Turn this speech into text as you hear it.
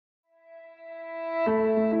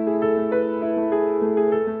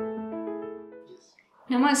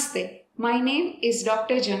Namaste. My name is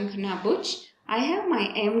Dr. Zankhana Buch. I have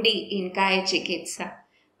my MD in Kaya Chikitsa.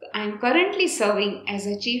 I am currently serving as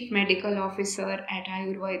a Chief Medical Officer at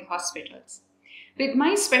AyurVAID hospitals. With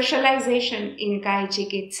my specialization in Kaya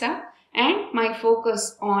Chikitsa and my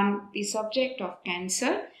focus on the subject of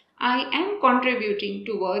cancer, I am contributing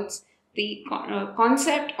towards the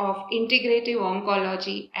concept of integrative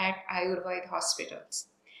oncology at AyurVAID hospitals.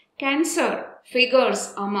 Cancer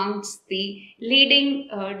figures amongst the leading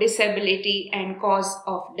disability and cause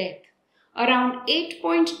of death. Around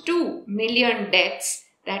 8.2 million deaths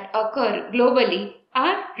that occur globally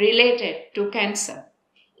are related to cancer.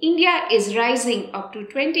 India is rising up to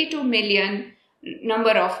 22 million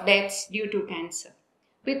number of deaths due to cancer.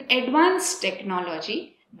 With advanced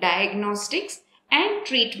technology, diagnostics and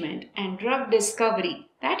treatment and drug discovery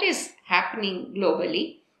that is happening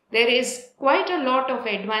globally, there is quite a lot of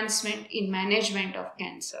advancement in management of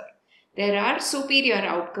cancer. There are superior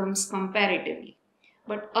outcomes comparatively.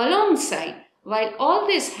 But alongside, while all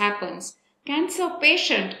this happens, cancer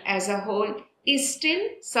patient as a whole is still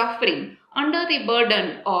suffering under the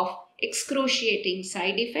burden of excruciating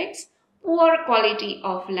side effects, poor quality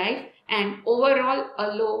of life, and overall a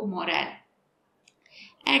low morale.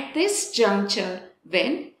 At this juncture,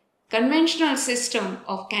 when conventional system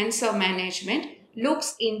of cancer management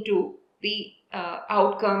looks into the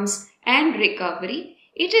outcomes and recovery,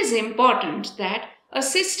 it is important that a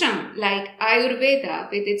system like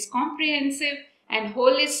Ayurveda with its comprehensive and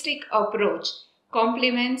holistic approach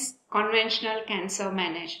complements conventional cancer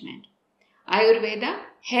management. Ayurveda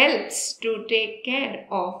helps to take care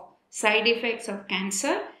of side effects of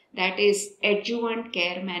cancer, that is adjuvant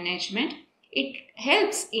care management. It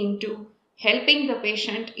helps into helping the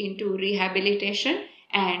patient into rehabilitation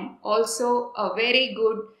and also a very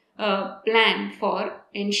good plan for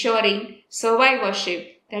ensuring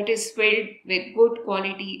survivorship that is filled with good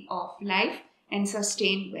quality of life and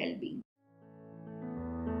sustained well-being.